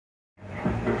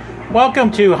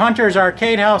Welcome to Hunter's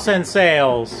Arcade House and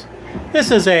Sales. This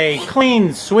is a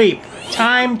clean sweep,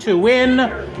 time to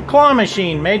win claw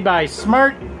machine made by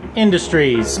Smart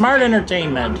Industries, Smart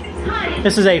Entertainment.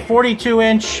 This is a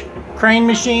 42-inch crane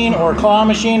machine or claw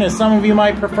machine, as some of you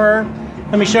might prefer.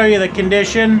 Let me show you the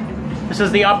condition. This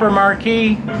is the upper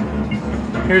marquee.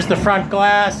 Here's the front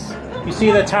glass. You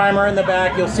see the timer in the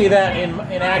back. You'll see that in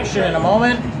action in a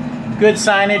moment. Good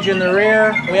signage in the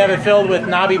rear. We have it filled with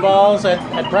knobby balls at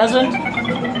present.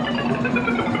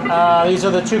 These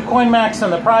are the two CoinMax on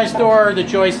the prize door, the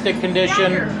joystick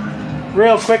condition.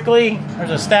 Real quickly, there's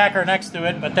a stacker next to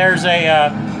it, but there's a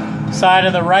side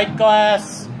of the right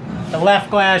glass. The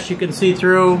left glass you can see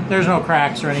through. There's no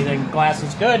cracks or anything. Glass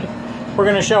is good. We're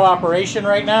going to show operation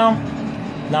right now.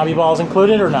 Knobby balls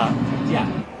included or not?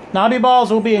 Yeah. Knobby balls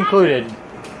will be included.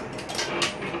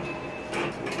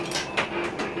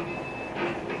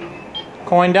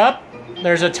 Coined up.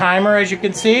 There's a timer, as you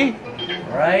can see.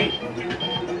 Right.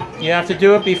 You have to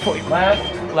do it before.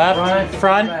 Left,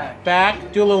 front,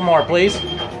 back. Do a little more, please.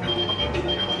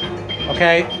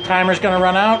 Okay, timer's going to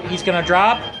run out. He's going to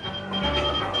drop.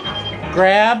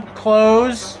 Grab,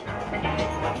 close.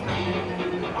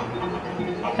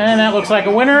 And that looks like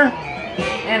a winner.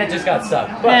 And it just got stuck.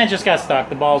 And it just got stuck.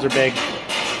 The balls are big.